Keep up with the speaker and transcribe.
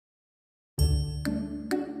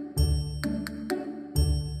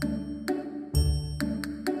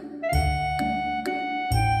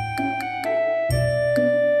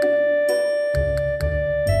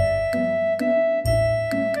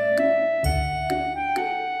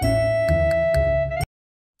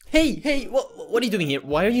Hey, what are you doing here?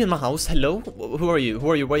 Why are you in my house? Hello? Who are you?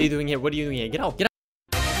 What are you doing here? What are you doing here? Get out, get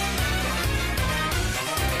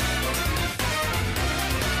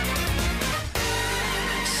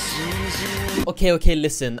out. Okay,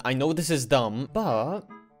 listen, I know this is dumb, but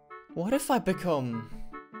what if I become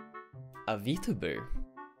a VTuber?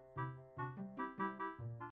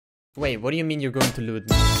 Wait, what do you mean you're going to loot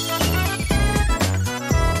me?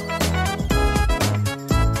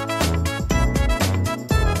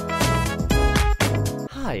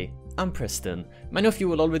 Hi, I'm Preston. Many of you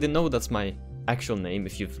will already know that's my actual name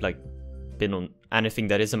if you've like been on anything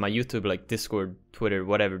that isn't my YouTube, like Discord, Twitter,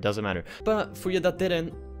 whatever, doesn't matter. But for you that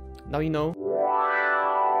didn't, now you know.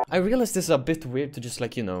 I realized this is a bit weird to just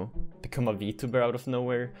like, you know, become a VTuber out of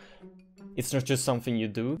nowhere. It's not just something you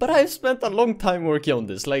do. But I've spent a long time working on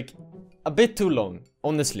this, like a bit too long,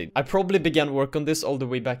 honestly. I probably began work on this all the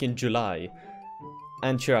way back in July.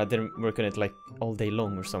 And sure, I didn't work on it like all day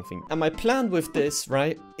long or something. And my plan with this,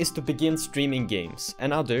 right, is to begin streaming games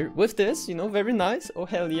and with this, you know, very nice, oh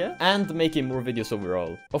hell yeah, and making more videos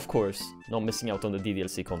overall. Of course, not missing out on the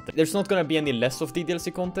DDLC content. There's not gonna be any less of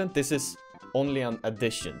DDLC content. This is only an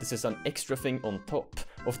addition. This is an extra thing on top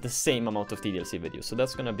of the same amount of DDLC videos. So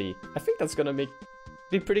that's gonna be, I think that's gonna be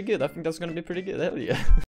pretty good. I think that's gonna be pretty good, hell yeah.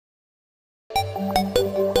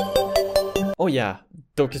 Oh yeah,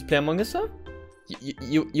 Dokus play Among Us, huh?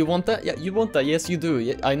 You want that? Yeah, you want that. Yes, you do.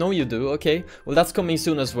 Yeah, I know you do. Okay. Well, that's coming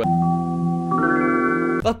soon as well.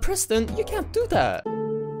 But Preston, you can't do that.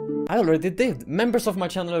 I already did. Members of my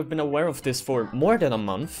channel have been aware of this for more than a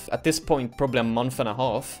month. At this point, probably a month and a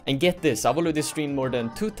half. And get this, I've already streamed more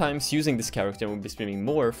than 2 times using this character and will be streaming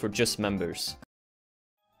more for just members.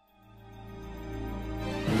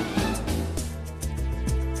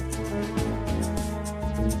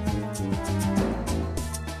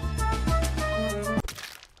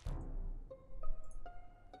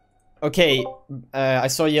 Okay, I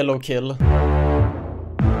saw yellow kill.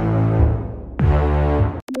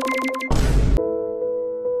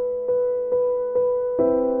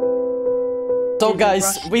 So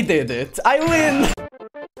guys, we did it! I win!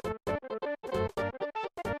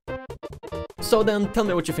 So then, tell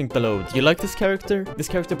me what you think below. Do you like this character? This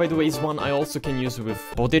character, by the way, is one I also can use with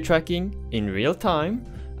body tracking in real time,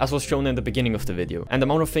 as was shown in the beginning of the video. And the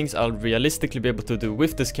amount of things I'll realistically be able to do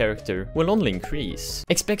with this character will only increase.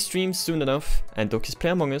 Expect streams soon enough, and Dokus play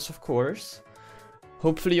Among Us, of course.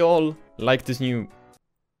 Hopefully you all like this new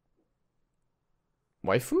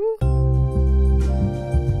waifu?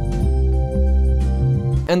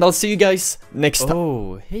 And I'll see you guys next time.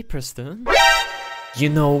 Oh, hey Preston. You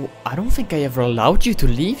know, I don't think I ever allowed you to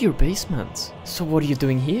leave your basement. So what are you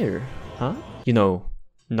doing here? Huh? You know,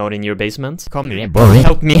 not in your basement. Come here, boy.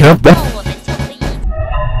 Help me help them.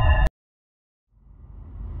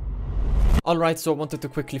 Alright, so I wanted to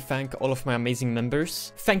quickly thank all of my amazing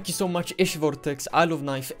members. Thank you so much ᴍᴜᴜ,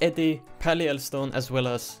 ILYN, Eddy, Pallie Elston, as well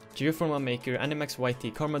as Geothermal Maker, Animax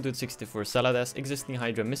YT, KarmaDude64, SaladAss, Existing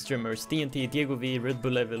Hydra, MrEmerse, TNT, ģᴜŽV,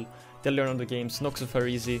 Redbullevil, Leonardo Games, Noxo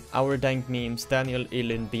Fareez, our Dank Memes, Daniel,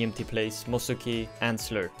 ILYN, BMTPlayz, Mosuki, and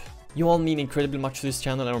Slerp. You all mean incredibly much to this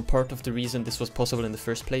channel and are part of the reason this was possible in the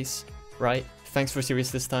first place, right? Thanks for serious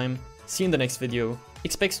this time. See you in the next video.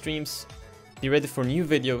 Expect streams. Be ready for new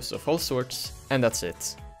videos of all sorts, and that's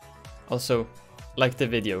it. Also, like the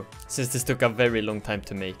video, since this took a very long time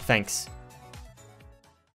to make. Thanks.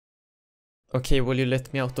 Okay, will you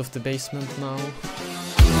let me out of the basement now?